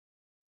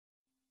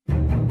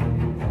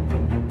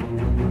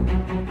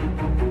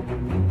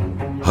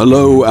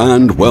Hello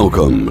and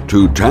welcome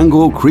to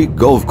Tangle Creek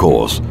Golf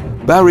Course,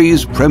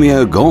 Barry's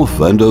premier golf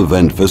and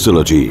event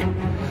facility.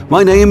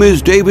 My name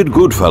is David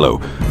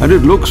Goodfellow, and it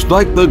looks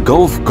like the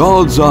golf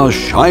gods are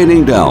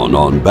shining down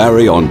on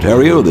Barry,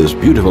 Ontario this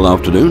beautiful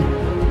afternoon.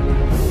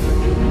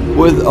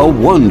 With a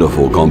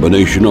wonderful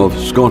combination of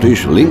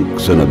Scottish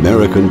links and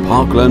American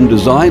parkland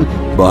design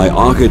by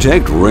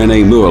architect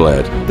René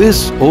Muirlet,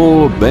 this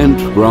all-bent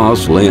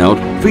grass layout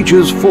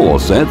features 4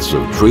 sets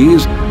of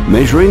trees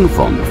measuring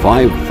from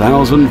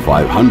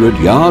 5,500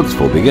 yards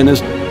for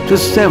beginners to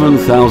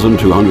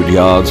 7,200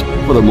 yards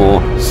for the more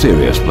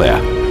serious player.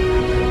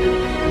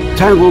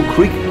 Tangle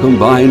Creek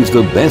combines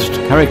the best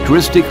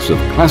characteristics of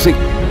classic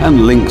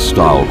and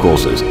link-style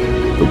courses.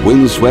 The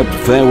windswept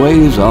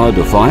fairways are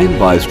defined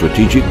by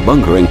strategic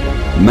bunkering,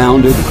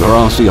 mounded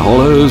grassy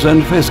hollows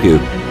and fescue.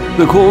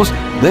 The course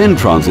then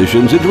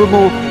transitions into a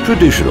more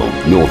traditional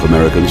North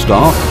American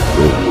style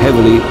with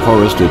heavily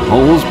forested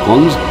holes,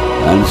 ponds,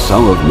 and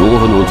some of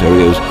Northern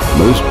Ontario's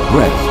most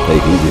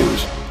breathtaking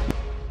views.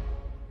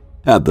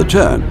 At the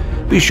turn,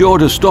 be sure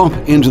to stop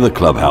into the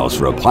clubhouse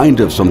for a pint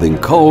of something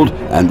cold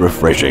and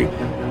refreshing.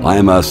 I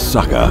am a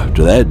sucker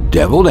to their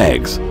deviled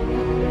eggs.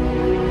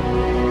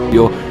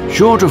 You're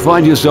sure to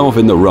find yourself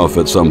in the rough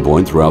at some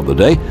point throughout the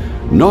day.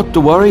 Not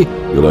to worry,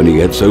 you'll only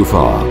get so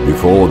far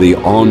before the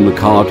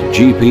on-cart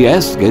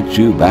GPS gets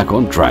you back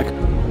on track.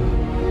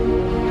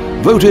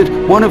 Voted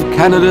one of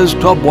Canada's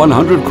top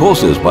 100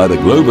 courses by the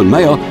Globe and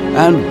Mail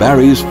and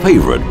Barry's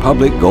favorite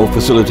public golf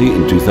facility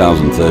in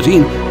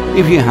 2013,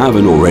 if you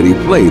haven't already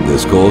played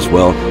this course,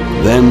 well,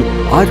 then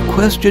I'd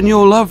question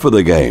your love for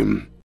the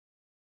game.